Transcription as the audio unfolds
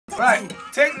Right,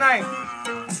 take 9.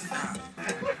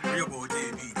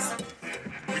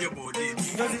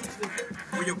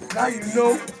 Now you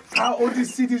know how all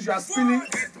these CDs you are spinning,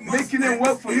 making it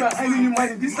work for you and earning you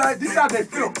money. This how they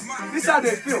feel. This how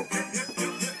they feel.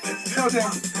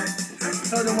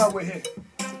 Tell them why we're here.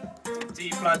 To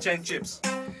eat plantain chips.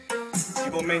 You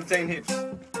gonna maintain hips.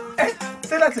 Hey,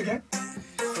 say that again.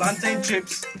 Plantain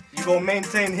chips. You gonna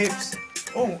maintain hips.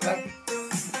 Oh, like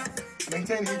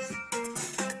maintain hips.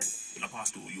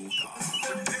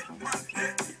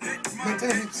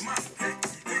 Maintain hips.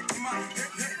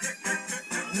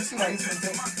 You see my hips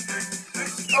maintain.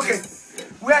 Okay,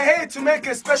 we are here to make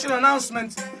a special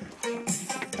announcement.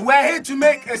 We are here to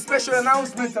make a special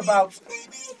announcement about.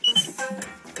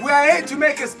 We are here to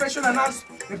make a special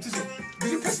announcement.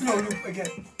 Did you press me on loop again?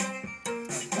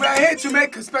 We are here to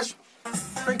make a special.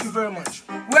 Thank you very much.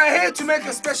 We are here to make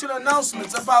a special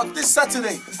announcement about this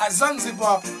Saturday at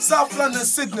Zanzibar, South London,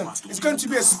 Sydenham. It's going to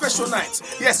be a special night.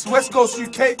 Yes, West Coast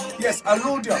UK. Yes,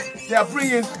 Alodia. They are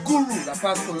bringing Guru,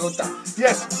 lapaz Toyota.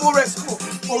 Yes, 4x4.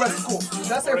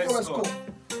 Did I say 4x4?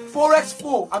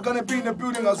 4x4 are going to be in the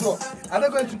building as well. Are they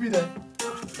going to be there?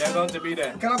 They're going to be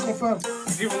there. Can I confirm?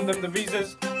 You've given them the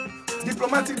visas.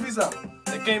 Diplomatic visa.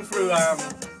 They came through a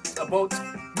boat.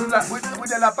 With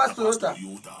the lapaz Toyota.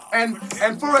 And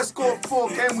 4x4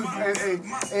 came with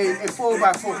a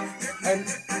 4x4. And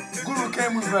Guru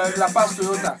came with lapaz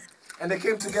Toyota. And they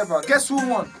came together. Guess who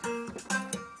won?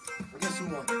 Guess who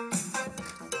won?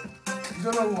 You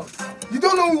don't know who won. You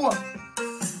don't know who won.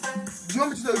 Do you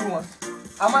want me to tell you who won?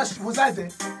 Was I there?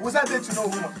 Was I there to know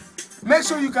who won? Make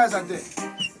sure you guys are there.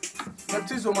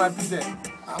 NEPTIZZLE might be there.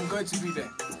 I'm going to be there.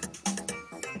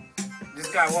 This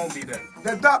guy won't be there.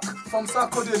 The duck from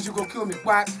South Korea, you go kill me.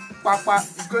 Quack, quack, quack.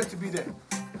 He's going to be there.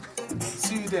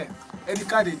 See you there.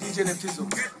 KADI, DJ NEPTIZZLE.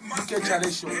 UK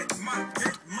Challenge Show.